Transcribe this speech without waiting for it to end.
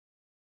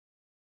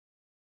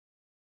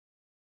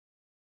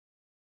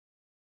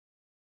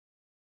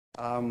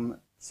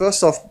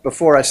First off,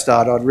 before I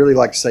start, I'd really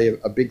like to say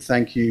a big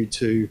thank you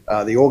to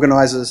the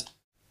organisers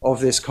of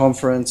this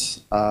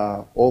conference,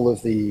 all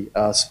of the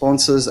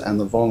sponsors and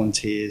the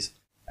volunteers,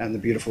 and the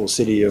beautiful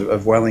city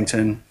of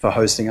Wellington for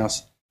hosting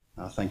us.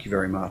 Thank you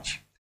very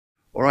much.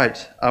 All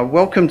right,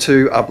 welcome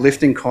to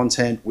Uplifting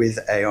Content with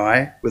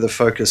AI, with a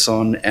focus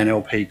on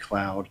NLP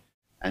Cloud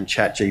and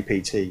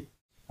ChatGPT.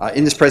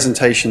 In this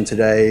presentation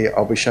today,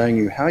 I'll be showing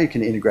you how you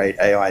can integrate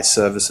AI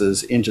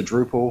services into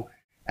Drupal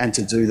and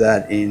to do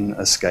that in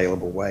a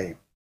scalable way.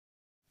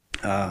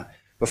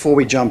 Before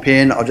we jump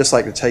in, I'd just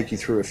like to take you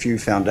through a few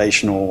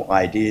foundational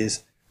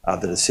ideas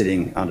that are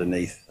sitting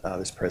underneath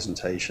this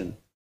presentation.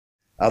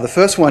 The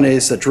first one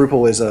is that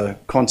Drupal is a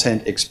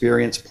content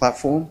experience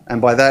platform,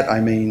 and by that I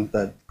mean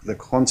that the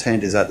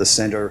content is at the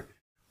center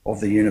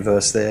of the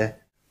universe there.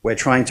 We're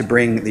trying to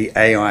bring the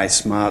AI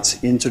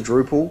smarts into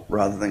Drupal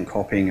rather than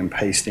copying and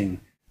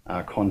pasting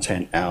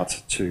content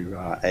out to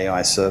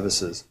AI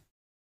services.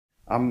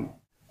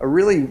 A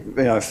really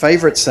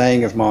favorite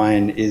saying of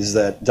mine is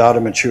that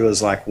data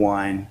matures like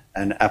wine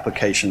and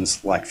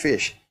applications like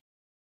fish.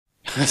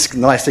 It's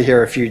nice to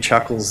hear a few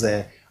chuckles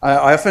there.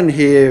 I often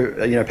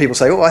hear people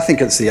say, oh, I think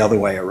it's the other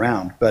way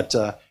around, but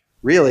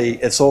really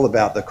it's all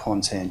about the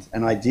content,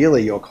 and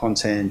ideally your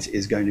content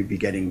is going to be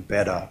getting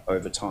better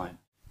over time.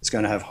 It's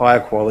going to have higher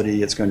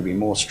quality, it's going to be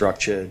more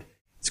structured,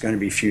 it's going to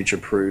be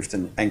future-proofed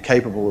and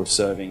capable of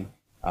serving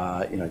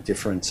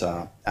different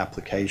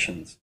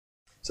applications.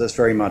 So that's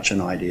very much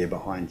an idea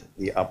behind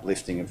the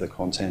uplifting of the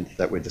content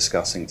that we're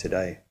discussing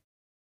today.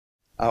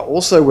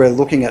 Also, we're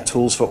looking at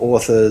tools for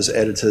authors,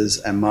 editors,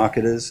 and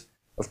marketers.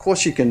 Of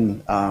course, you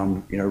can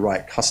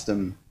write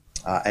custom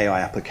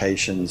AI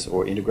applications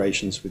or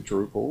integrations with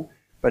Drupal,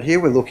 but here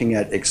we're looking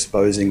at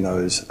exposing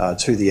those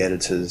to the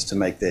editors to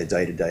make their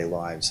day-to-day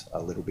lives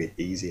a little bit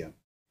easier.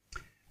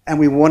 And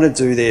we want to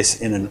do this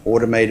in an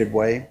automated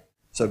way.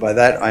 So by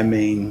that I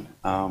mean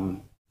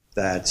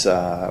that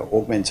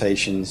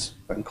augmentations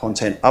and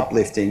content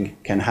uplifting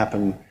can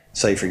happen,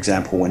 say for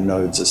example, when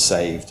nodes are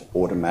saved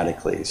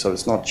automatically. So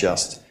it's not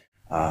just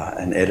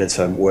an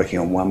editor working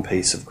on one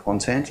piece of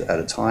content at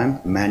a time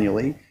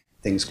manually.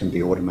 Things can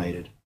be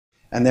automated.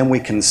 And then we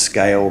can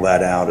scale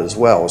that out as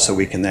well, so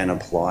we can then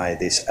apply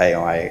this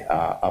AI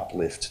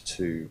uplift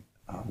to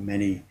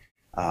many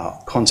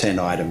content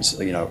items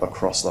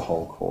across the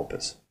whole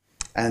corpus.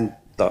 And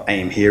the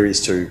aim here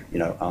is to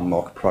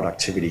unlock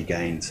productivity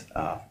gains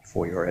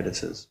for your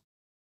editors.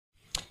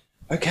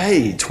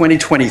 Okay,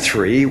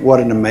 2023, what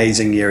an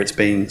amazing year it's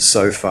been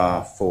so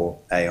far for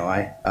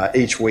AI.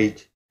 Each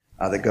week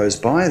that goes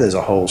by, there's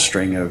a whole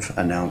string of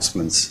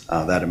announcements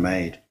that are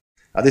made.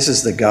 This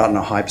is the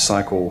Gartner hype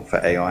cycle for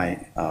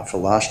AI for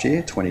last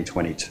year,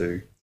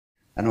 2022.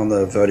 And on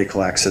the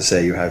vertical axis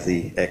there you have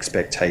the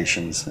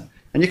expectations.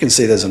 And you can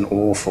see there's an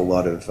awful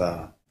lot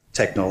of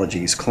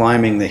technologies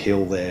climbing the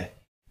hill there,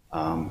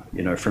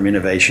 from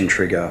innovation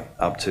trigger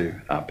up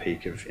to our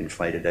peak of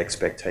inflated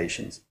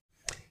expectations.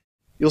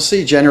 You'll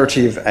see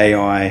generative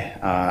AI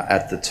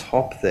at the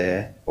top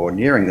there, or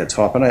nearing the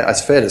top, and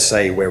it's fair to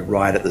say we're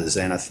right at the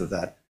zenith of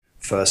that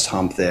first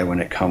hump there when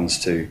it comes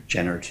to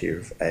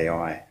generative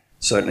AI.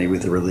 Certainly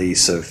with the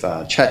release of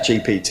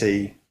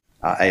ChatGPT,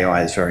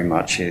 AI is very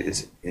much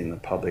in the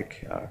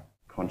public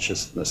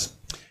consciousness.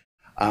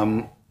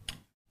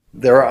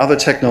 There are other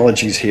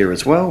technologies here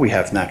as well. We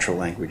have natural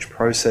language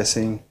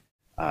processing,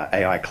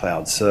 AI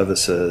cloud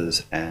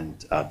services,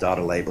 and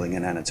data labeling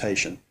and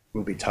annotation.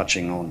 We'll be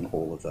touching on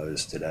all of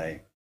those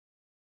today.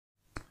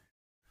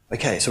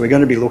 Okay, so we're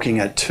going to be looking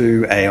at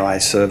two AI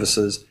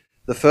services.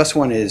 The first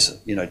one is,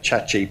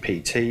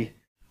 ChatGPT.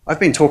 I've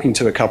been talking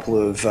to a couple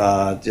of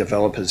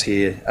developers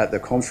here at the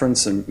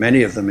conference, and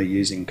many of them are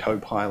using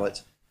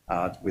Copilot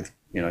with,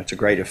 to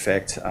great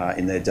effect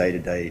in their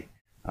day-to-day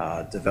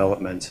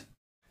development.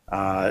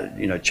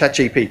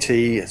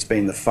 ChatGPT has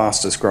been the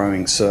fastest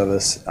growing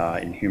service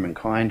in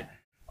humankind.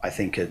 I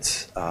think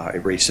it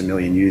reached 1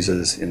 million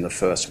users in the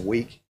first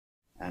week.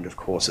 And of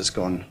course, it's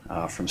gone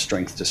from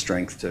strength to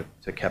strength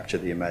to capture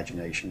the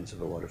imaginations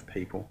of a lot of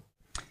people.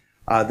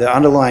 The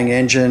underlying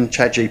engine,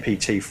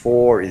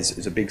 ChatGPT-4,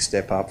 is a big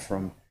step up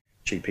from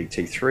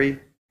GPT-3.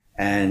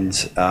 And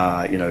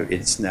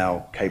it's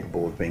now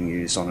capable of being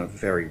used on a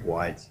very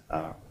wide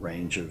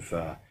range of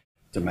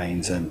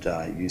domains and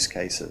use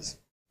cases.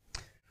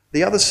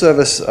 The other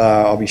service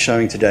I'll be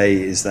showing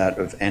today is that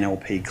of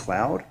NLP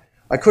Cloud.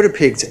 I could have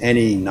picked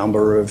any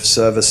number of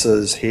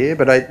services here,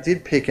 but I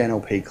did pick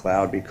NLP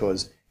Cloud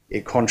because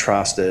it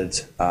contrasted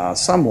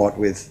somewhat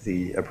with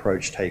the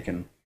approach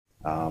taken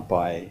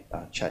by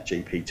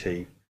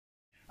ChatGPT.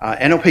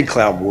 NLP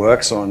Cloud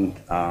works on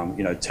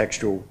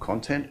textual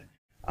content,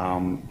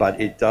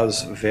 but it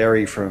does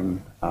vary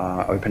from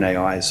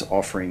OpenAI's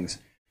offerings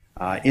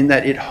in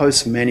that it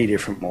hosts many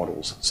different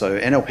models. So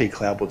NLP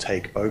Cloud will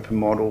take open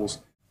models,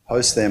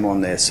 host them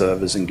on their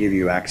servers, and give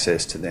you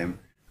access to them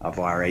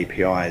via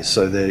APIs,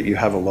 so that you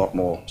have a lot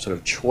more sort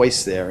of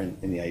choice there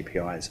in the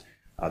APIs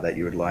that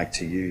you would like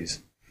to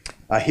use.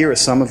 Here are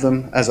some of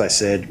them. As I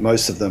said,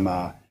 most of them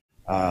are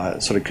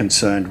sort of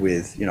concerned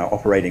with,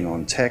 operating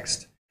on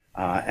text.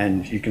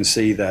 And you can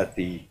see that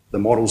the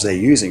models they're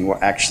using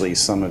were actually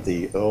some of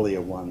the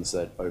earlier ones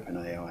that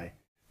OpenAI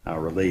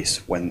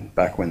released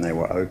back when they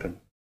were open.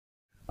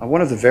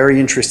 One of the very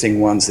interesting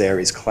ones there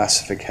is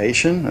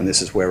classification, and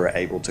this is where we're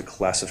able to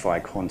classify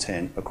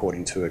content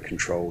according to a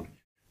controlled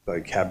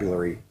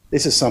vocabulary.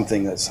 This is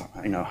something that's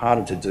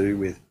harder to do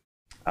with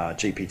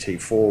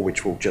GPT-4,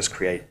 which will just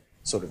create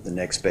sort of the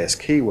next best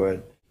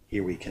keyword.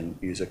 Here we can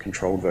use a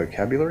controlled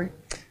vocabulary,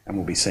 and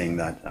we'll be seeing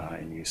that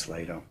in use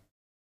later.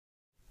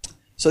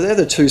 So they're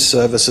the two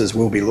services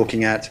we'll be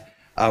looking at.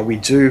 We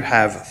do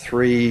have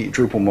 3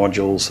 Drupal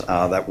modules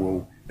that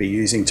we'll be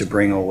using to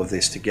bring all of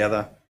this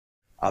together.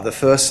 The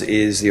first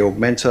is the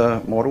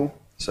Augmenter model.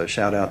 So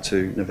shout out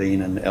to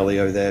Naveen and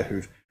Elio there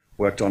who've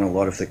worked on a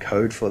lot of the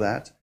code for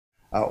that.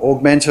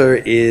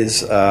 Augmenter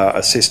is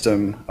a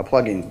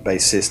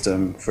plugin-based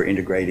system for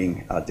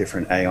integrating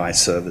different AI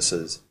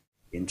services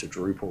into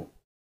Drupal.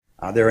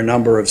 There are a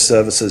number of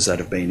services that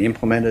have been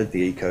implemented.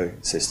 The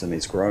ecosystem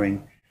is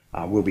growing.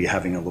 We'll be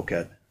having a look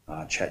at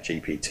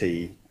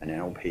ChatGPT and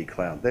NLP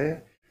Cloud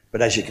there.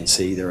 But as you can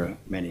see, there are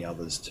many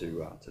others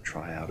to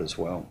try out as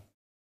well.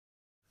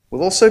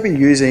 We'll also be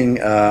using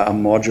a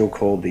module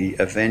called the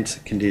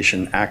Event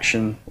Condition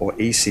Action, or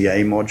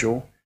ECA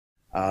module.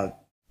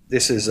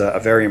 This is a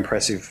very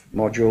impressive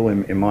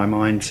module in my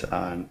mind.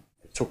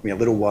 It took me a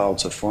little while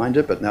to find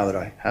it, but now that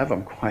I have,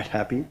 I'm quite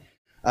happy.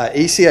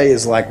 ECA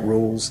is like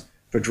rules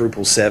for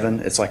Drupal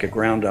 7. It's like a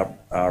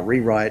ground-up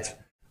rewrite,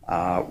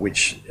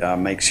 which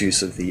makes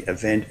use of the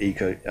event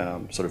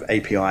sort of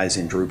APIs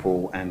in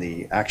Drupal and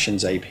the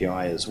Actions API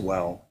as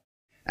well.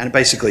 And it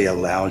basically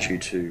allows you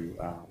to,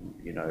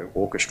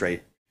 orchestrate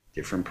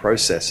different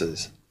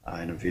processes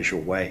in a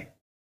visual way.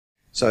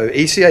 So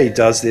ECA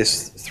does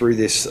this through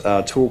this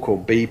tool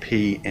called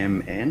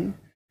BPMN,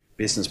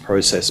 Business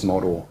Process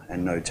Model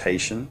and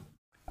Notation.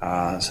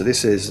 So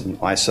this is an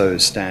ISO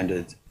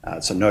standard.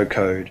 It's a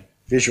no-code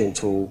visual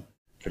tool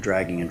for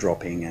dragging and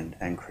dropping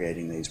and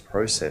creating these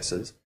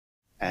processes.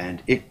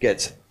 And it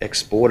gets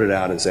exported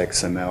out as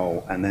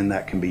XML, and then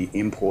that can be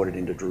imported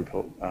into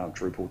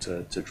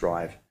Drupal to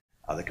drive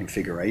the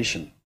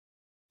configuration.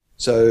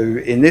 So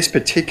in this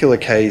particular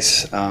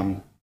case,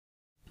 on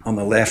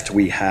the left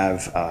we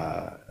have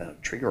a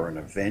trigger or an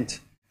event,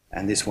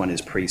 and this one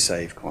is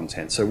pre-save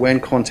content. So when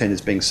content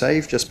is being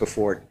saved, just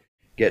before it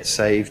gets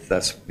saved,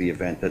 that's the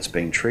event that's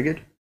being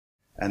triggered.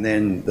 And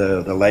then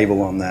the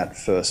label on that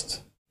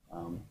first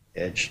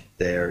edge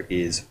there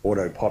is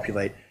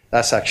auto-populate.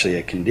 That's actually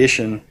a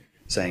condition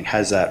saying,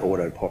 has that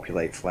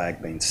auto-populate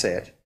flag been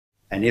set?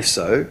 And if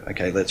so,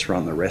 okay, let's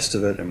run the rest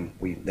of it, and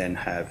we then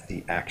have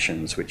the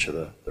actions, which are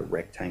the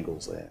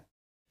rectangles there.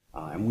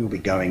 And we'll be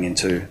going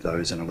into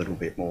those in a little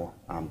bit more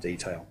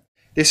detail.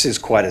 This is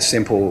quite a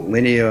simple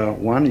linear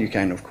one. You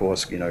can, of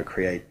course,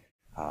 create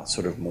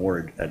sort of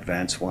more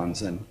advanced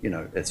ones, and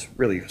it's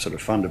really sort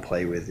of fun to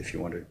play with if you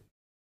want to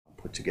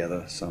put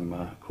together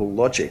some cool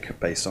logic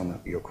based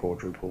on your core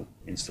Drupal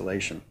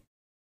installation.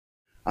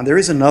 And there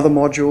is another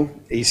module,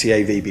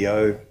 ECA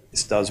VBO.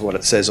 This does what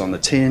it says on the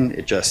tin.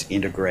 It just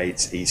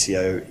integrates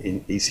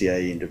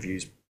ECA into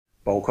Vue's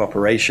bulk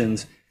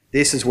operations.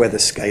 This is where the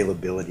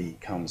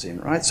scalability comes in,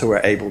 right? So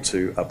we're able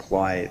to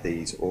apply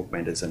these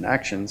augmenters and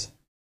actions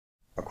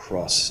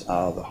across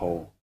the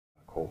whole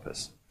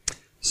corpus.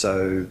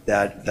 So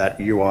that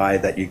UI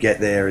that you get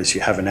there is you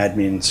have an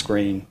admin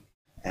screen,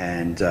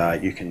 and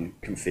you can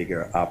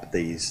configure up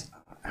these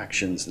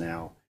actions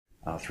now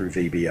through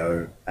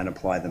VBO and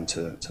apply them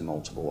to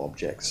multiple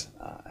objects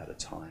at a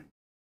time.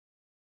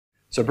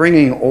 So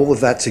bringing all of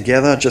that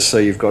together, just so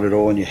you've got it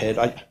all in your head,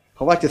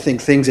 I like to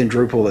think things in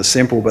Drupal are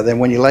simple, but then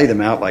when you lay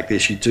them out like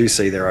this, you do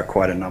see there are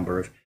quite a number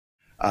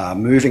of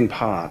moving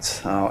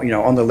parts.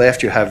 On the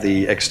left, you have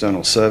the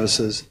external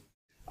services.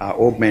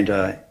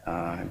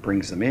 Augmenter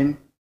brings them in.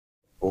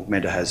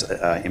 Augmenter has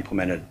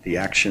implemented the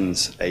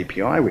Actions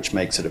API, which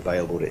makes it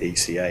available to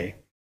ECA.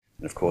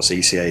 And of course,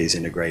 ECA is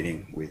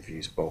integrating with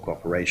Vue's bulk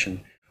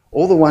operation.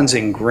 All the ones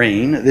in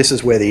green, this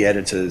is where the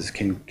editors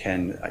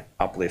can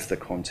uplift the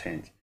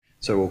content.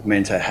 So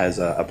Augmenter has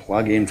a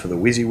plugin for the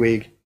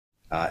WYSIWYG.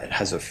 It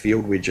has a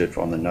field widget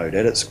on the node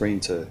edit screen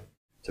to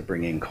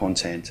bring in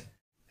content.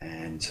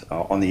 And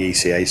on the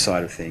ECA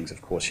side of things,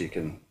 of course, you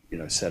can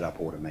set up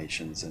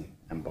automations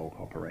and bulk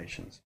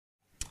operations.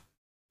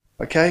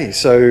 Okay,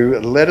 so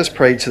let us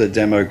pray to the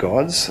demo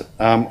gods.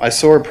 I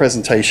saw a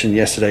presentation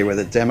yesterday where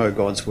the demo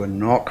gods were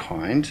not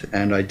kind,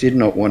 and I did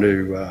not want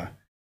to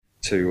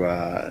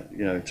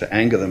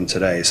anger them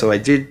today. So I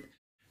did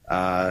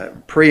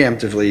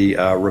preemptively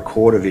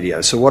record a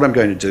video. So what I'm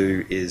going to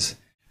do is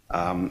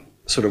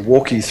sort of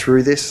walk you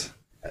through this.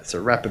 It's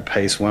a rapid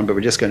pace one, but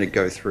we're just going to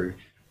go through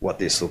what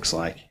this looks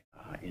like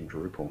in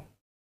Drupal.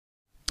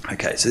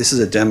 Okay, so this is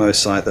a demo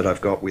site that I've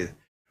got with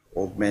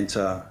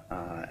Augmenter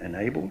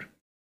enabled.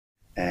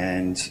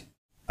 And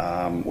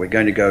we're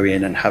going to go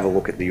in and have a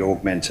look at the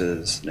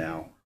augmenters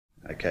now.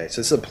 Okay,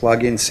 so it's a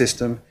plugin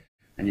system,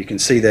 and you can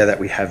see there that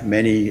we have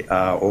many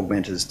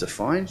augmenters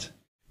defined,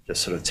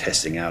 just sort of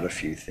testing out a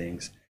few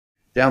things.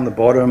 Down the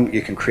bottom,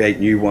 you can create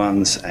new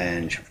ones,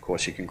 and of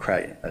course you can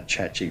create a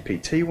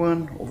ChatGPT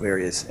one or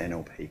various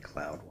NLP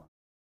Cloud ones.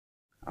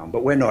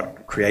 But we're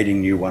not creating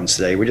new ones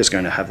today. We're just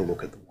going to have a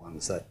look at the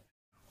ones that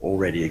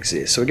already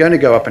exist. So we're going to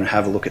go up and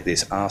have a look at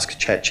this Ask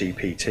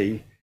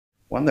ChatGPT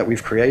one that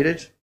we've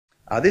created.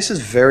 This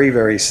is very,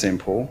 very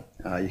simple.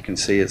 You can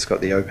see it's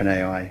got the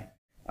OpenAI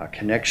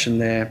connection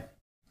there.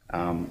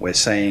 We're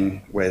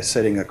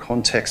setting a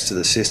context to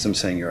the system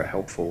saying you're a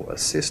helpful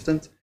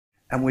assistant.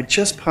 And we're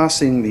just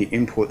passing the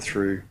input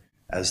through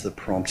as the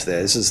prompt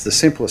there. This is the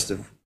simplest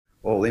of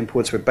all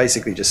inputs. We're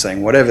basically just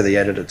saying whatever the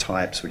editor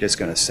types, we're just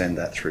going to send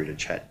that through to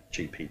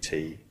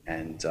ChatGPT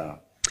and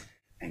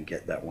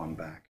get that one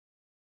back.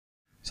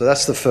 So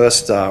that's the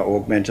first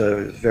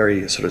augmenter,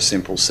 very sort of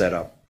simple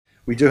setup.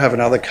 We do have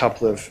another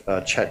couple of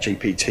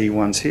ChatGPT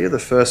ones here. The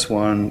first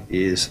one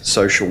is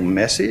social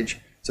message.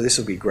 So this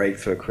will be great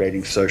for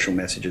creating social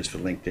messages for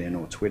LinkedIn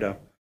or Twitter.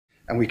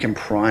 And we can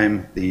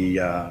prime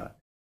the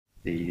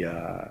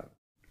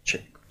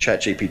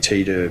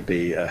ChatGPT to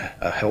be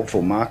a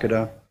helpful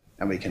marketer,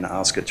 and we can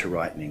ask it to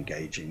write an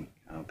engaging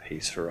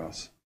piece for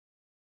us.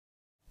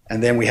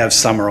 And then we have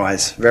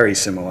summarize, very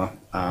similar.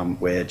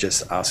 We're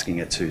just asking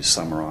it to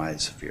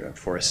summarize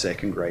for a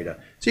second grader.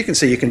 So you can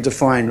see you can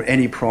define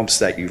any prompts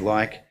that you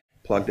like,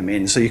 plug them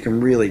in, so you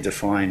can really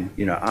define,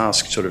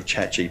 ask sort of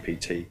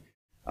ChatGPT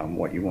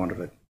what you want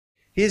of it.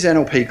 Here's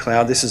NLP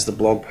Cloud. This is the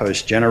blog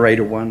post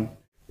generator one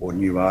or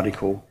new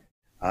article.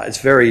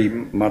 It's very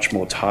much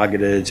more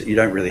targeted. You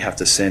don't really have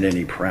to send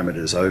any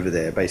parameters over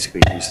there.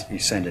 Basically, you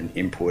send an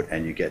input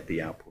and you get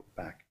the output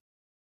back.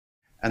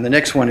 And the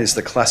next one is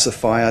the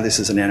classifier. This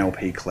is an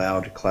NLP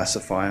Cloud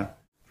classifier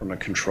from a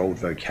controlled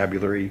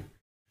vocabulary.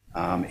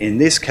 In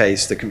this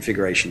case, the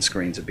configuration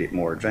screen's a bit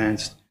more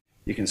advanced.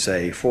 You can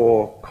say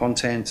for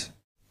content,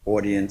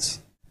 audience,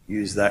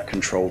 use that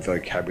controlled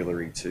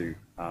vocabulary to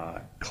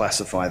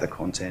classify the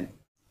content,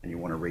 and you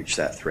want to reach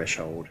that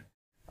threshold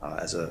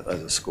as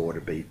a score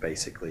to beat,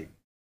 basically.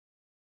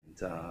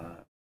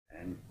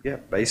 And yeah,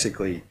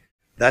 basically,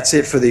 that's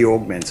it for the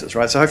augmenters,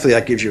 right? So hopefully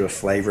that gives you a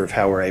flavor of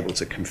how we're able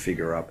to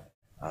configure up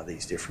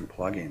these different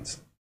plugins.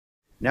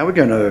 Now we're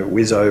going to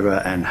whiz over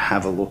and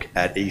have a look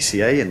at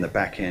ECA in the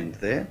back end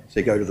there.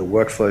 So you go to the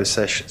workflow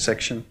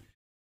section,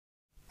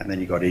 and then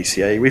you've got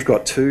ECA. We've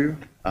got two.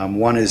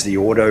 One is the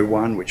auto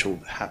one, which will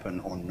happen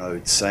on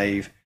node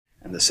save,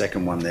 and the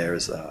second one there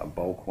is a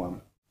bulk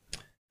one.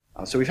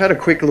 So we've had a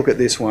quick look at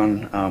this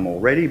one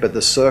already, but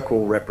the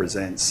circle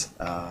represents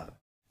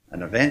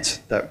an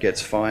event that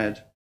gets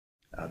fired.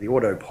 The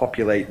auto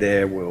populate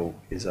there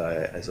is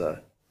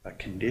a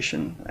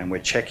condition, and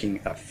we're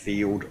checking a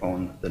field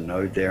on the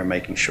node there and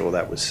making sure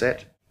that was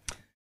set.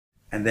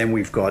 And then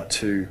we've got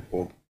two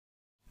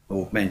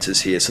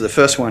augmenters here. So the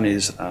first one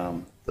is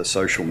the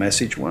social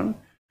message one.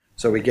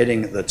 So we're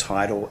getting the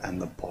title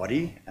and the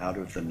body out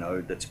of the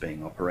node that's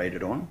being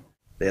operated on.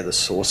 They're the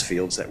source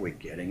fields that we're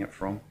getting it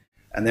from.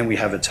 And then we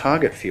have a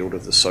target field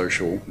of the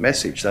social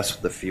message. That's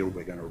the field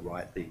we're going to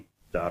write the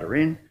data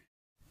in.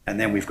 And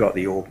then we've got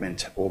the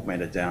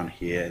augmenter down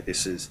here.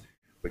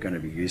 We're going to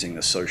be using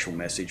the social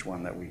message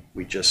one that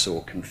we just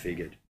saw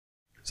configured.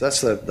 So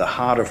that's the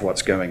heart of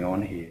what's going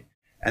on here.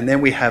 And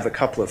then we have a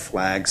couple of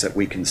flags that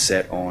we can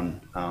set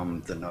on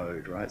the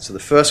node, right? So the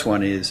first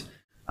one is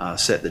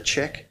set the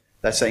check.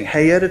 That's saying,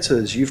 hey,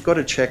 editors, you've got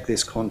to check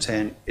this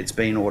content. It's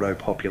been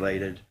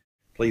auto-populated.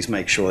 Please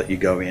make sure that you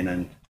go in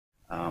and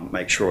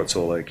make sure it's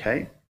all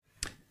okay.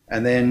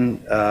 And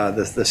then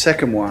the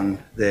second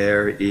one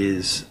there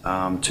is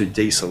to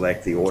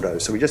deselect the auto.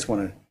 So we just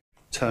want to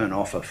turn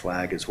off a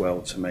flag as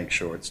well to make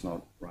sure it's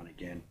not run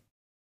again.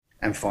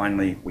 And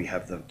finally, we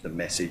have the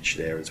message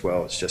there as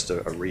well. It's just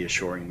a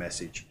reassuring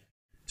message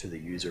to the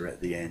user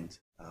at the end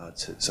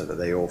so that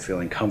they're all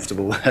feeling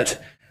comfortable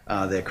that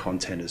their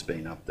content has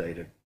been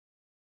updated.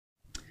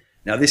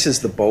 Now, this is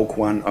the bulk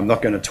one. I'm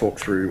not going to talk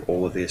through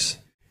all of this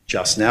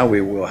just now.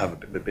 We will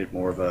have a bit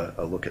more of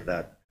a look at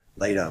that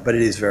later, but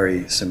it is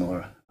very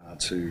similar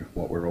to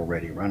what we're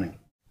already running.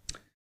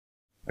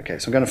 Okay,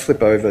 so I'm going to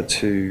flip over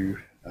to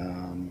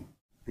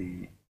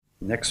the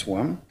next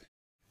one.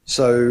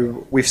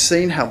 So we've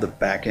seen how the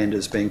back end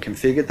has been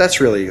configured.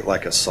 That's really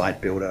like a site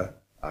builder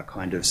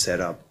kind of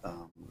setup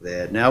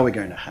there. Now we're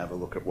going to have a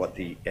look at what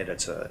the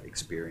editor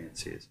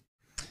experience is.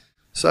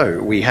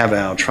 So we have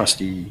our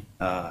trusty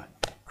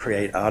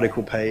create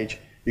article page.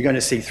 You're going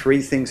to see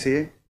three things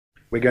here.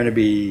 We're going to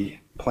be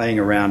playing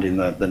around in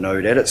the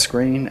node edit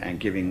screen and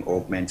giving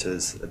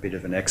augmenters a bit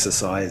of an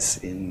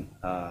exercise in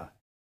the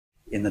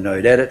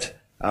node edit.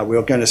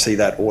 We're going to see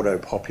that auto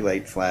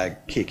populate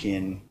flag kick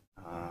in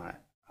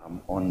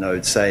on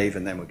node save,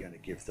 and then we're going to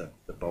give the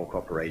bulk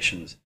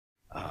operations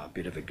a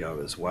bit of a go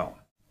as well.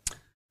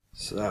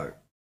 So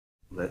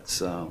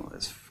let's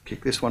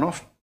kick this one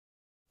off.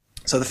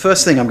 So the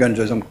first thing I'm going to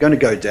do is I'm going to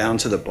go down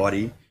to the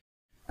body,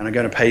 and I'm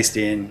going to paste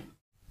in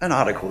an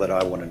article that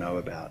I want to know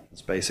about.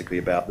 It's basically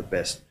about the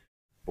best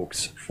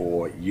books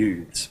for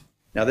youths.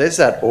 Now there's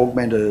that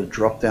augmenter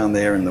drop down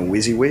there in the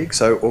WYSIWYG.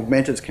 So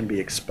augmenters can be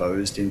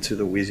exposed into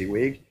the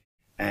WYSIWYG,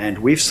 And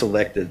we've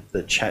selected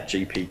the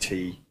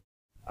ChatGPT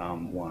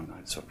one.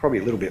 So probably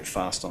a little bit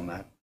fast on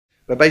that.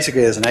 But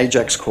basically, there's an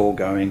AJAX call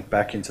going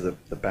back into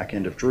the back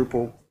end of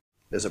Drupal.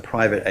 There's a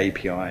private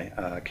API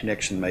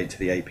connection made to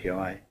the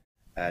API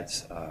at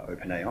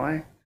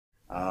OpenAI.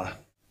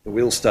 The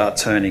wheels start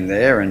turning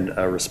there, and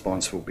a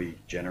response will be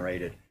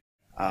generated.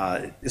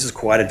 This is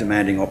quite a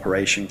demanding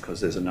operation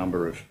because there's a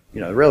number of,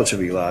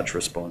 relatively large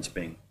response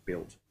being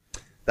built.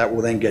 That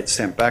will then get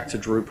sent back to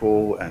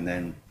Drupal, and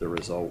then the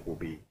result will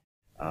be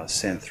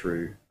sent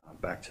through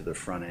back to the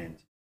front end,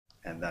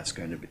 and that's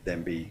going to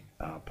then be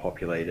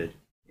populated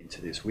into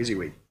this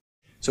WYSIWYG.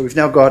 So we've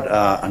now got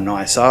a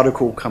nice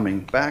article coming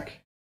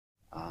back,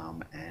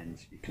 and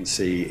you can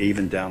see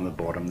even down the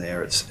bottom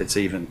there, it's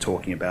even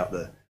talking about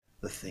the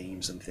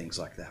themes and things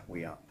like that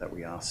we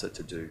asked it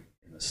to do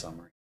in the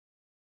summary.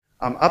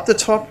 Up the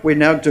top, we're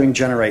now doing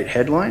generate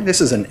headline.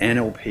 This is an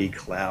NLP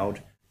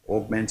Cloud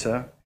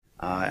augmenter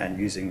and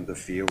using the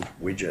field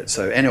widget.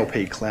 So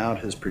NLP Cloud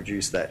has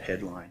produced that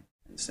headline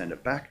and send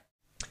it back.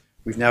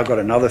 We've now got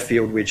another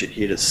field widget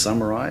here to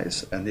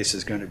summarize, and this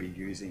is going to be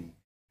using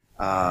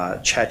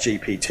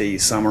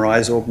ChatGPT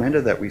summarize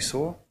augmenter that we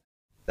saw.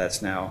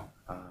 That's now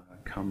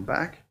come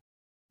back.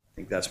 I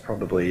think that's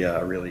probably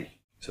a really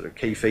sort of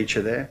key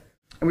feature there.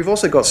 And we've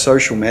also got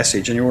social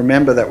message, and you'll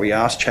remember that we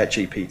asked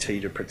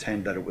ChatGPT to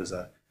pretend that it was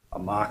a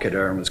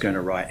marketer and was going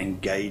to write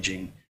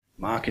engaging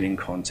marketing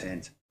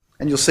content.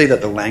 And you'll see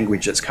that the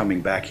language that's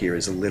coming back here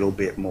is a little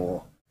bit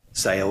more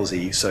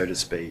salesy, so to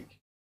speak.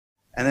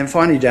 And then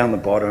finally down the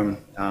bottom,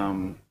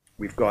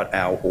 we've got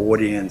our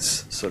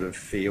audience sort of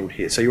field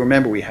here. So you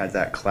remember we had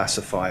that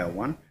classifier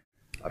one.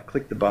 I've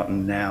clicked the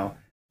button now.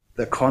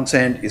 The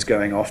content is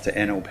going off to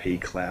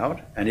NLP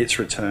Cloud, and it's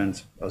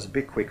returned, I was a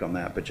bit quick on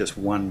that, but just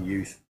one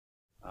youth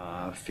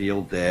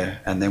field there,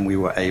 and then we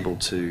were able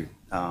to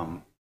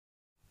populate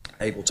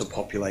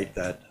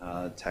that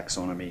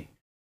taxonomy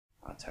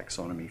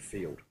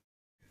field.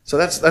 So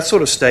that's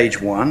sort of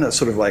stage one. That's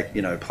sort of like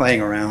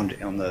playing around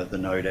on the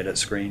node edit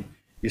screen.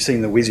 You've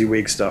seen the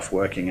WYSIWYG stuff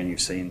working, and you've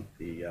seen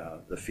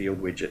the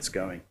field widgets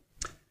going.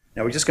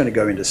 Now we're just going to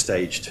go into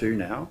stage two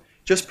now.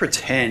 Just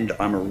pretend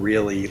I'm a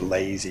really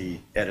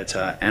lazy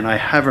editor and I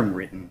haven't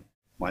written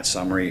my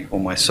summary or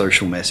my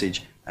social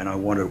message, and I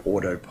want to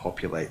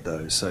auto-populate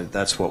those. So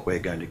that's what we're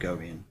going to go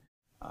in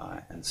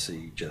and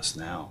see just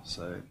now.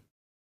 So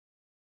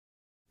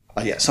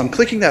so I'm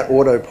clicking that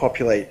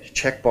auto-populate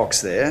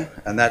checkbox there,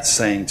 and that's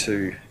saying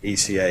to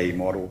ECA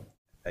model,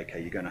 okay,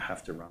 you're going to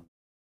have to run.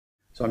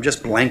 So I'm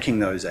just blanking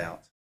those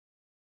out.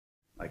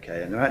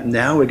 Okay, and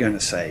now we're going to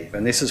save,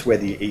 and this is where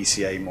the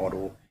ECA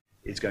model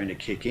is going to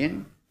kick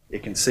in.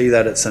 It can see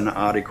that it's an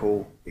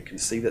article. It can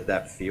see that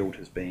that field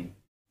has been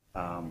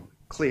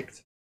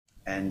clicked,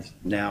 and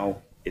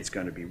now it's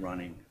going to be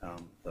running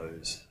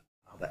those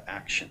other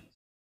actions.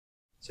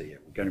 So yeah,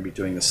 we're going to be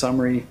doing the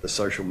summary, the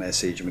social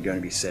message, and we're going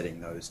to be setting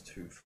those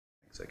two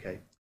flags, okay?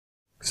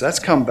 So that's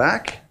come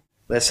back.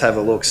 Let's have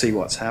a look, see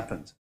what's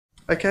happened.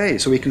 Okay,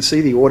 so we can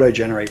see the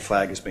auto-generate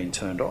flag has been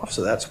turned off,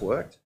 so that's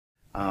worked.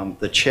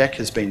 The check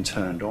has been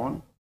turned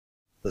on.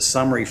 The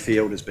summary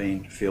field has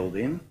been filled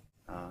in.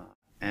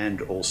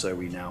 And also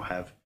we now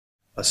have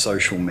a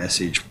social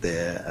message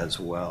there as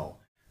well.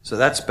 So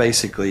that's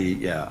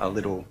basically, a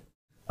little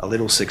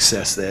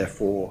success there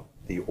for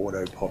the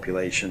auto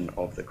population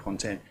of the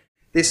content.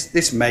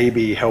 This may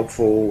be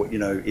helpful,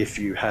 if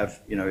you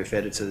have, if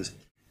editors,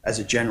 as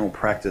a general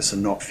practice, are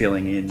not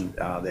filling in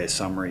their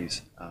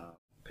summaries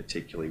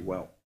particularly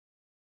well.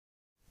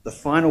 The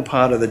final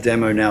part of the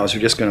demo now is we're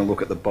just going to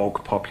look at the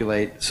bulk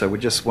populate. So we're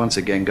just once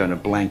again going to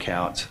blank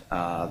out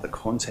the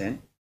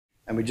content.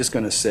 And we're just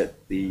going to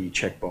set the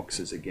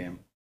checkboxes again.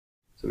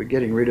 So we're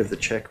getting rid of the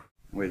check.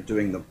 We're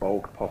doing the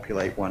bulk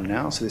populate one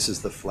now. So this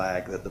is the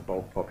flag that the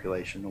bulk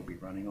population will be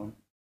running on.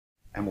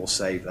 And we'll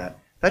save that.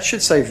 That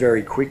should save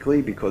very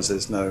quickly because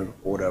there's no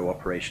auto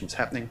operations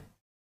happening.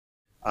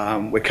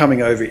 We're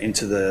coming over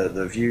into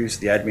the views,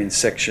 the admin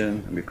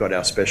section, and we've got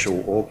our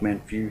special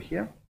augment view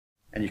here.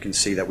 And you can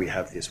see that we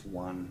have this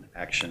one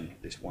action,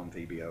 this one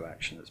VBO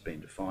action that's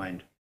been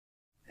defined.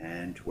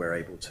 And we're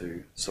able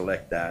to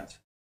select that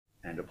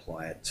and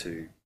apply it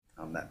to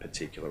that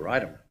particular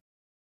item.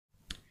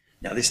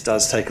 Now this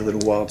does take a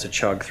little while to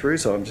chug through,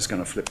 so I'm just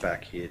going to flip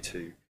back here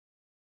to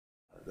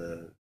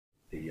the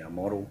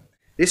model.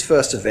 This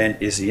first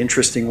event is the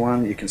interesting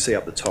one. You can see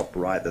up the top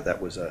right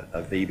that was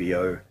a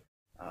VBO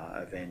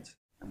event,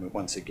 and we're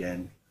once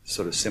again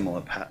sort of similar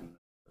pattern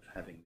of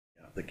having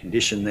the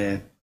condition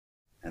there,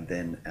 and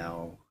then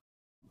our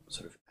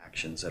sort of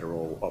actions that are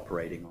all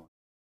operating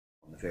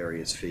on the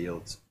various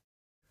fields.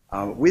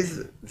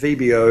 With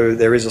VBO,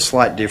 there is a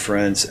slight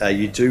difference.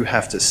 You do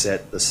have to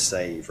set the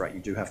save, right?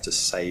 You do have to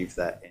save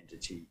that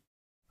entity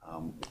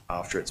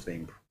after it's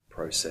been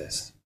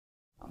processed.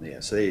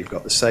 So there you've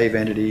got the save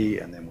entity,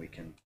 and then we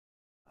can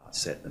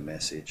set the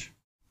message.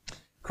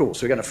 Cool,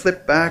 so we're going to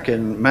flip back,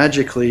 and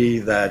magically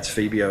that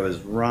VBO has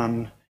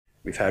run.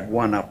 We've had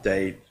one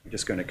update. We're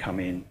just going to come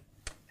in,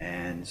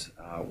 and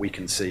we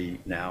can see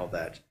now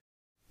that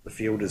the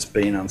field has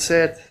been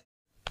unset.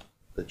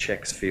 the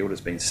checks field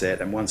has been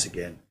set, and once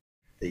again,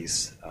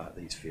 these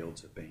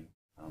fields have been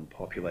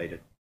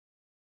populated.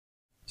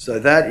 So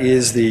that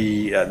is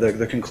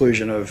the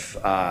conclusion of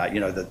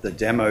the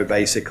demo.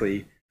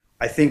 Basically,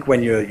 I think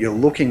when you're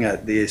looking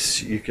at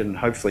this, you can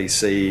hopefully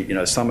see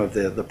some of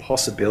the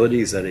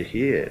possibilities that are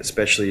here,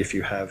 especially if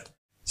you have,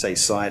 say,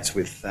 sites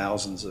with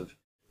thousands of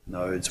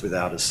nodes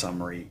without a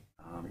summary.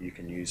 You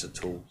can use a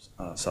tool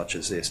such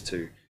as this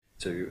to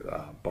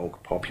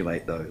bulk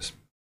populate those.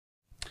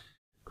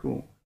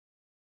 Cool.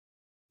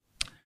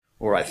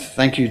 All right,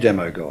 thank you,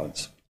 demo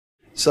gods.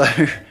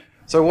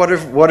 So what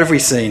have we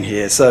seen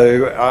here?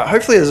 So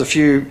hopefully there's a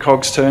few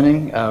cogs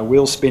turning,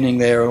 wheels spinning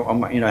there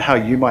on how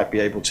you might be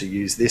able to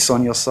use this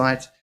on your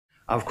site.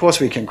 Of course,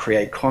 we can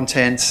create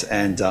content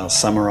and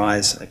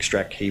summarize,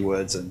 extract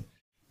keywords and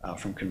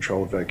from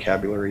controlled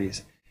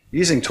vocabularies.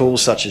 Using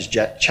tools such as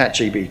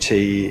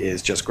ChatGPT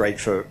is just great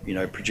for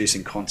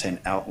producing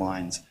content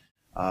outlines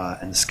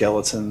and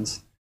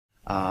skeletons,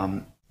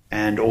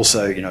 and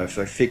also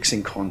for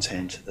fixing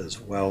content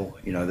as well.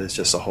 There's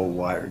just a whole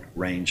wide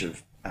range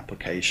of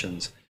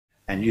applications,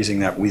 and using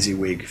that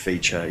WYSIWYG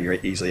feature, you're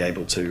easily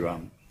able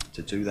to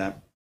do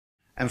that.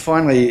 And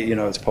finally,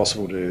 it's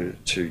possible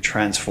to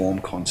transform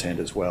content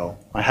as well.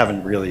 I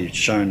haven't really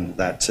shown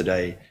that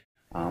today,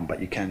 but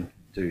you can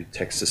do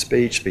text to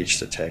speech, speech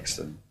to text,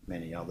 and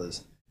many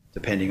others,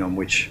 depending on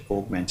which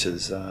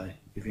augmenters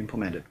you've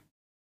implemented.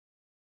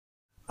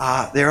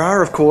 There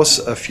are, of course,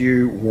 a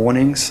few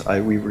warnings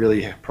we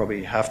really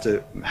probably have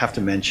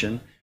to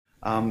mention.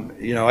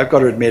 I've got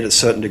to admit a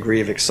certain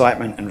degree of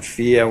excitement and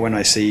fear when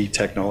I see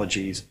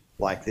technologies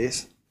like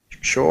this.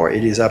 Sure,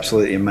 it is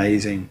absolutely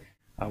amazing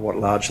what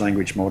large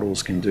language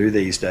models can do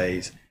these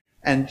days.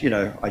 And,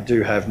 I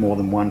do have more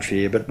than one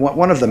fear, but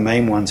one of the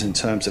main ones in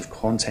terms of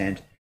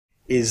content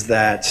is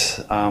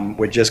that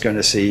we're just going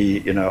to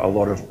see, a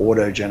lot of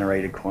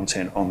auto-generated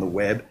content on the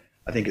web.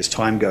 I think as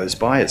time goes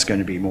by, it's going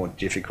to be more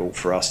difficult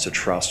for us to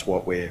trust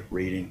what we're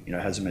reading.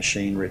 Has a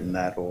machine written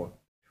that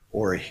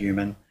or a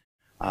human?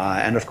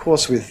 And of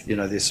course, with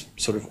this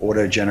sort of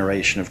auto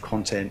generation of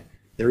content,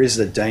 there is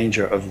the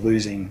danger of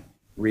losing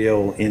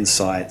real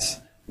insights,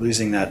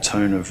 losing that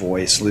tone of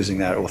voice, losing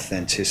that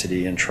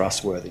authenticity and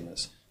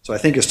trustworthiness. So I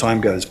think as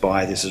time goes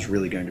by, this is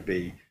really going to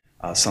be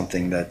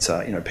something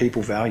that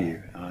people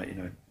value.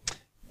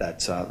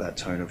 That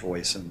tone of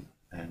voice and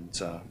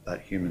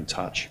that human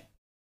touch.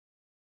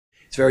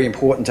 It's very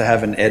important to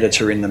have an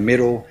editor in the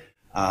middle.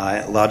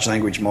 Large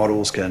language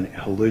models can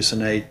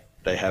hallucinate.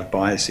 They have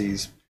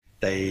biases.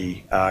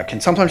 They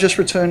can sometimes just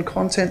return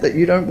content that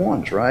you don't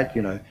want, right?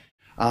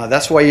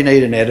 That's why you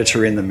need an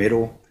editor in the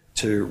middle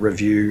to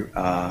review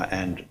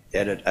and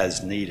edit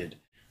as needed.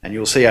 And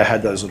you'll see I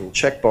had those little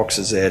check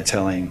boxes there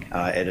telling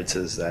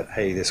editors that,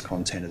 hey, this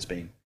content has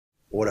been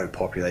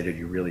auto-populated,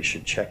 you really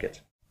should check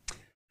it.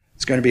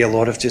 It's going to be a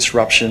lot of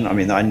disruption. I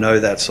mean, I know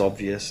that's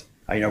obvious.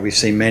 We've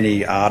seen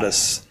many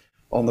artists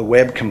on the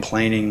web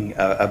complaining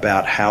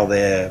about how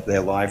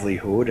their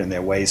livelihood and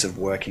their ways of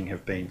working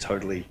have been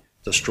totally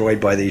destroyed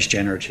by these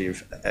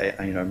generative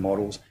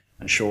models.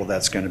 And sure,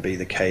 that's going to be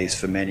the case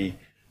for many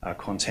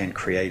content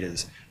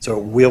creators. So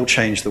it will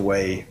change the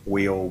way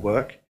we all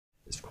work.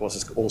 Of course,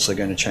 it's also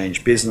going to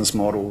change business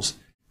models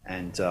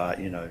and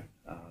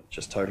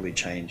just totally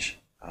change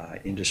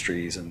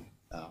industries and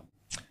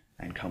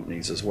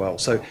companies as well.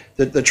 So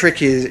the trick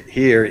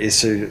here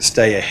is to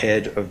stay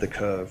ahead of the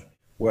curve,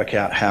 work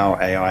out how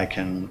AI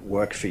can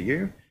work for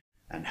you,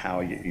 and how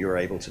you're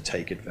able to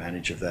take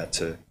advantage of that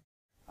to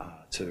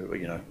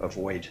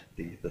avoid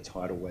the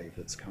tidal wave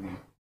that's coming.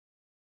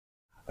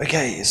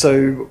 Okay,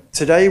 so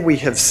today we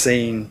have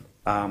seen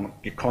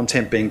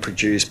content being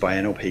produced by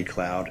NLP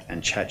Cloud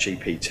and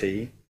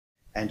ChatGPT,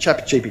 and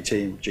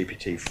ChatGPT and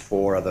GPT-4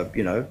 are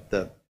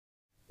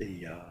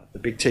the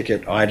big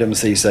ticket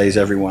items these days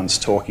everyone's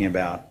talking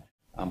about.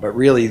 But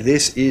really,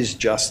 this is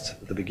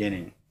just the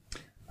beginning.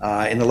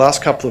 In the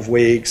last couple of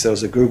weeks, there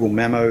was a Google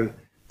memo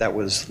that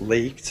was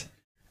leaked,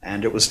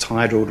 and it was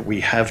titled, "We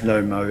have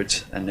no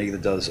moat, and neither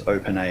does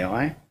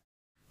OpenAI."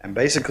 And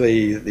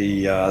basically,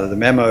 the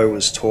memo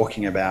was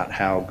talking about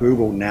how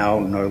Google now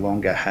no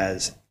longer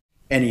has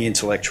any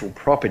intellectual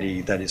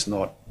property that is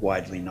not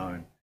widely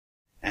known.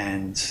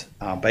 And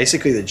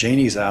basically, the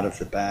genie's out of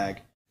the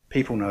bag.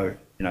 People know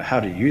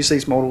how to use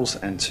these models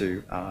and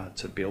to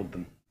build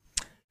them.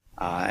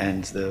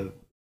 And the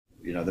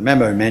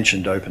memo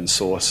mentioned open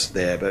source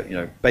there,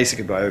 but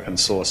basically by open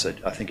source,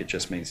 I think it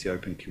just means the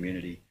open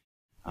community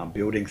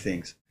building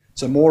things.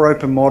 So more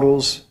open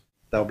models,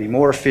 they'll be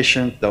more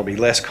efficient, they'll be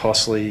less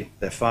costly,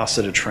 they're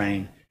faster to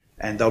train,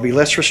 and they'll be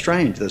less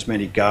restrained. There's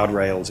many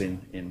guardrails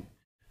in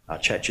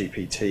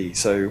ChatGPT.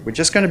 So we're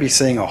just going to be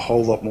seeing a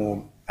whole lot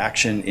more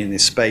action in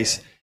this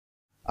space.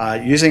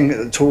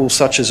 Using tools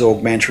such as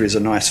Augmenter is a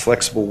nice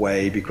flexible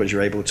way because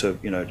you're able to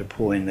to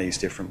pull in these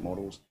different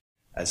models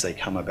as they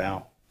come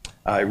about.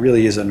 It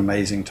really is an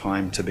amazing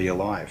time to be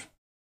alive.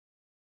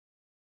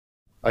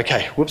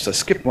 Okay, whoops, I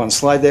skipped one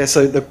slide there.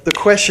 So the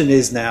question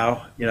is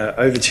now,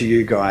 over to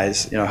you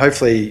guys.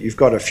 Hopefully you've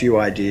got a few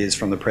ideas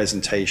from the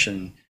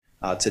presentation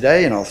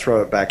today, and I'll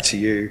throw it back to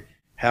you.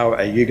 How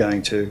are you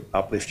going to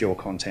uplift your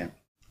content?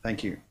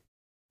 Thank you.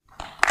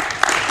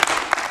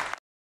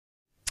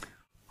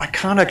 I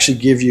can't actually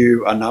give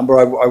you a number.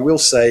 I will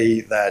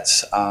say that,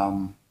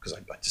 because I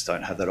just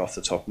don't have that off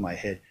the top of my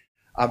head.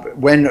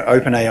 When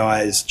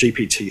OpenAI's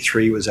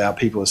GPT-3 was out,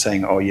 people were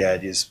saying, oh yeah,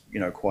 it is, you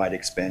know, quite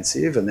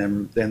expensive.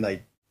 And then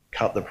they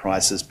cut the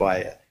prices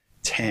by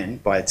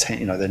 10,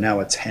 you know, they're now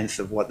a tenth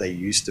of what they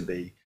used to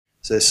be.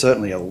 So they're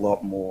certainly a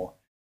lot more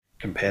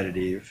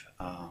competitive,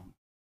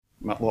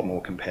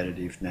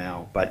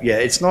 now. But yeah,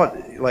 it's not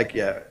like,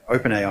 yeah,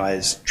 OpenAI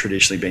has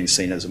traditionally been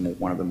seen as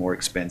one of the more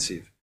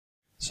expensive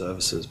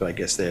services, but I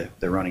guess they're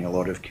running a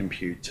lot of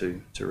compute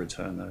to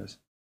return those.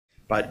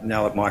 But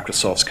now that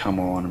Microsoft's come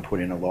on and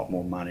put in a lot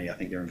more money, I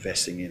think they're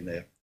investing in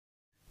their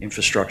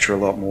infrastructure a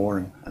lot more,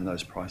 and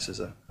those prices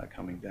are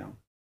coming down.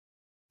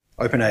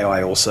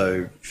 OpenAI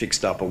also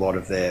fixed up a lot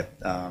of their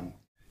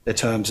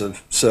terms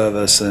of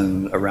service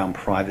and around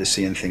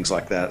privacy and things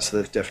like that. So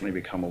they've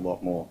definitely become a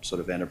lot more sort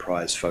of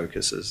enterprise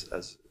focus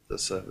as the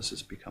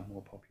services become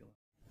more popular.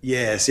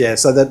 Yes, yeah.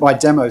 So my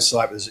demo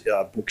site was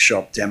a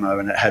bookshop demo,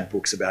 and it had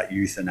books about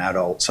youth and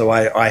adult. So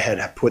I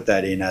had put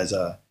that in as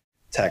a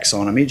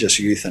taxonomy, just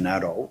youth and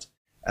adult.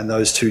 And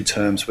those two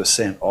terms were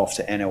sent off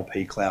to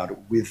NLP Cloud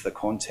with the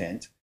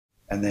content.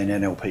 And then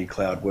NLP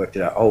Cloud worked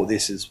it out, oh,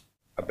 this is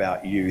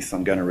about youth.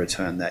 I'm going to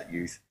return that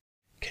youth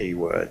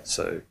keyword.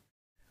 So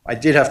I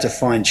did have to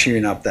fine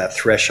tune up that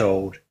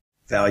threshold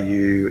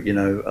value, you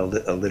know,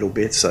 a little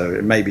bit. So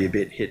it may be a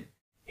bit hit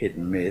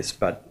and miss,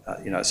 but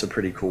you know, it's a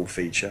pretty cool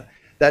feature.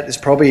 That is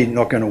probably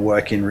not going to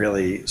work in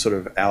really sort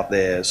of out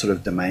there sort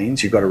of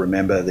domains. You've got to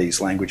remember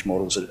these language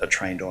models are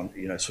trained on,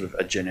 you know, sort of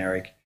a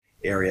generic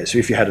area. So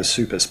if you had a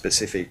super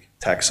specific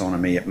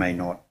taxonomy, it may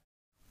not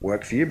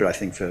work for you, but I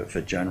think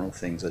for general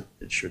things, it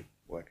should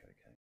work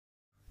okay.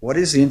 What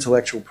is the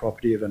intellectual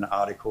property of an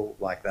article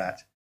like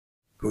that?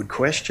 Good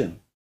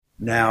question.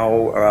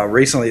 Now,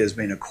 recently there's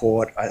been a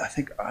court, I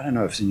don't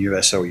know if it's in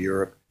US or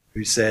Europe,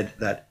 who said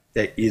that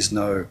there is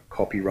no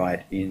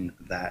copyright in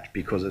that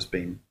because it's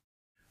been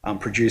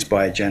produced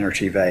by a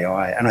generative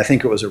AI. And I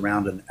think it was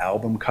around an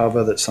album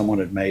cover that someone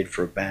had made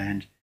for a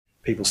band.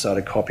 People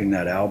started copying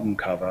that album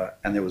cover,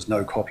 and there was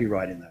no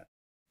copyright in that.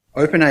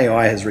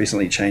 OpenAI has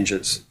recently changed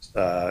its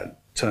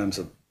terms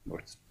of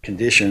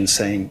conditions,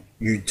 saying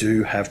you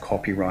do have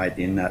copyright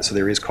in that. So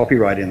there is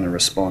copyright in the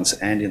response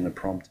and in the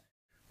prompt.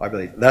 I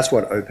believe that's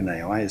what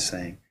OpenAI is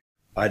saying.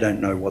 I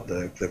don't know what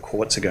the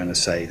courts are going to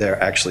say. They're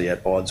actually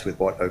at odds with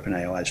what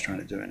OpenAI is trying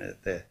to do in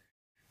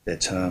their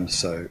terms.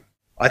 So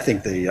I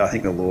think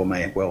the law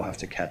may well have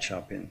to catch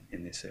up in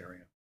this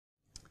area.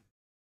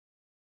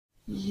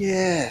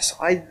 Yes,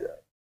 I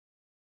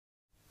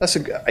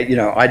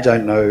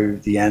don't know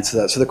the answer to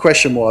that. So the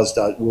question was,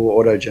 will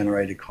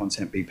auto-generated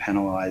content be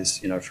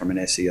penalized, you know, from an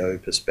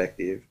SEO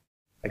perspective?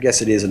 I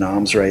guess it is an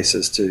arms race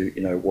as to,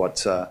 you know,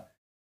 what,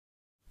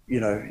 you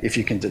know, if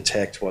you can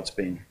detect what's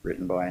been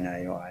written by an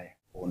AI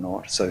or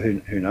not. So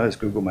who knows?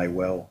 Google may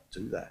well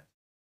do that.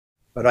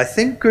 But I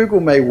think Google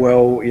may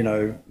well, you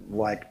know,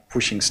 like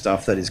pushing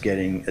stuff that is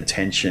getting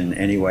attention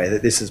anyway.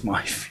 That this is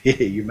my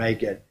fear. You may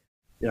get,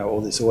 you know,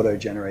 all this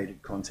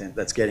auto-generated content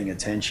that's getting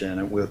attention,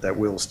 and that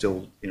will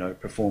still, you know,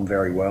 perform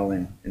very well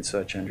in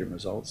search engine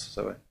results.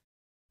 So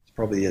it's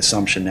probably the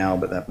assumption now,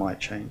 but that might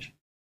change.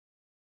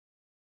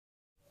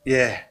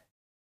 Yeah.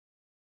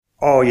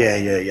 Oh,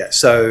 yeah.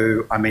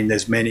 So, I mean,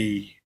 there's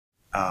many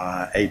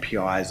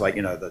APIs, like,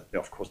 you know,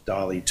 of course,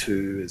 DALL-E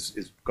 2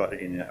 is got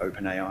it in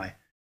OpenAI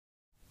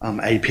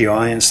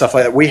API and stuff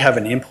like that. We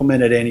haven't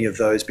implemented any of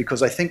those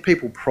because I think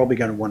people are probably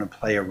going to want to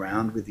play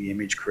around with the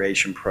image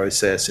creation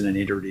process in an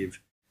iterative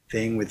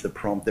thing with the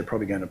prompt. They're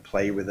probably going to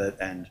play with it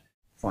and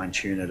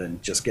fine-tune it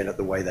and just get it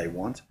the way they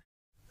want.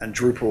 And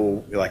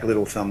Drupal, like a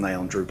little thumbnail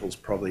on Drupal, is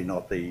probably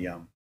not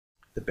the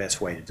best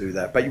way to do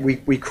that. But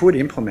we could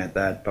implement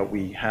that, but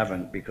we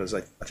haven't, because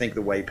I think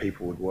the way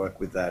people would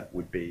work with that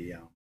would be,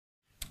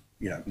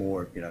 you know,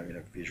 more, you know, in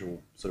a visual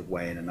sort of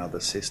way in another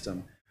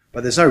system.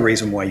 But there's no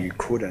reason why you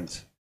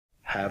couldn't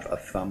have a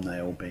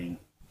thumbnail being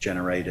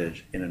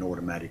generated in an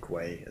automatic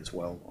way as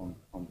well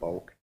on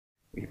bulk.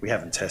 We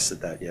haven't tested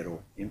that yet or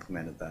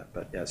implemented that,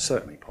 but yeah, it's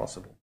certainly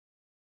possible.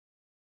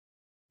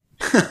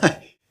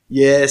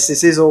 Yes,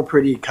 this is all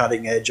pretty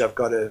cutting edge, I've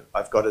got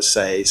to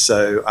say.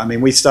 So, I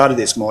mean, we started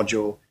this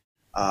module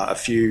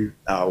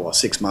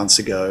 6 months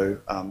ago.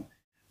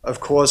 Of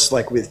course,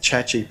 like with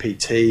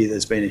ChatGPT,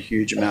 there's been a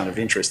huge amount of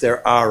interest.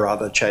 There are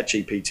other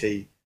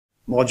ChatGPT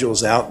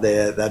modules out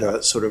there that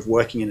are sort of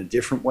working in a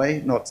different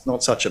way,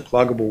 not such a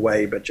pluggable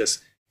way, but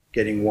just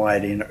getting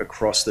wired in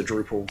across the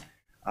Drupal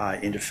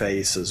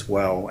interface as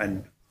well.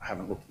 And I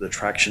haven't looked at the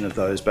traction of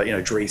those, but, you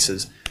know, Dries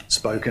has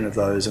spoken of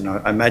those, and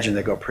I imagine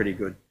they've got pretty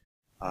good,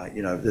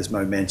 you know, there's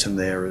momentum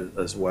there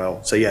as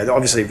well. So yeah,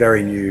 obviously a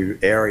very new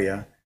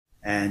area,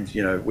 and,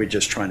 you know, we're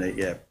just trying to,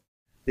 yeah,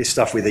 this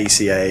stuff with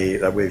ECA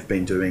that we've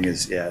been doing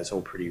is, yeah, it's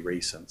all pretty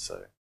recent.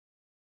 So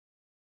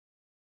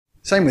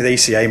Same with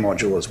ECA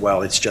module as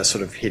well. It's just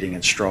sort of hitting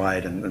its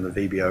stride, and the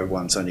VBO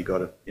one's only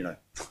got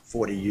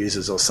 40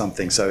 users or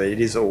something. So it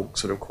is all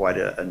sort of quite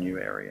a new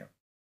area.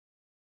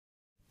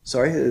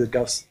 Sorry, the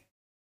Gov.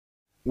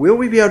 Will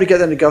we be able to get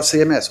that into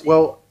GovCMS?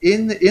 Well,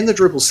 in the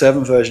Drupal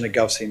 7 version of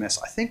GovCMS,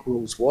 I think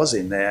rules was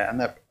in there, and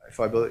that,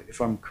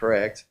 if I'm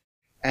correct,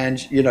 and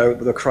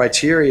the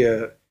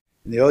criteria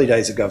in the early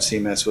days of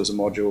GovCMS was a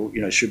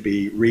module should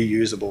be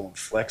reusable and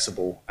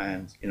flexible,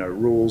 and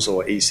rules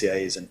or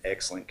ECA is an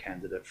excellent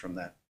candidate from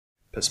that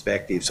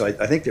perspective. So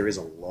I think there is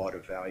a lot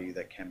of value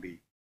that can be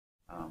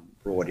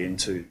brought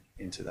into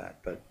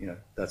that, but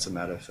that's a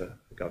matter for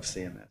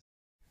GovCMS.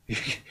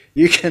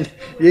 You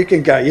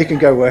can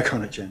go work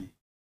on it, Jenny.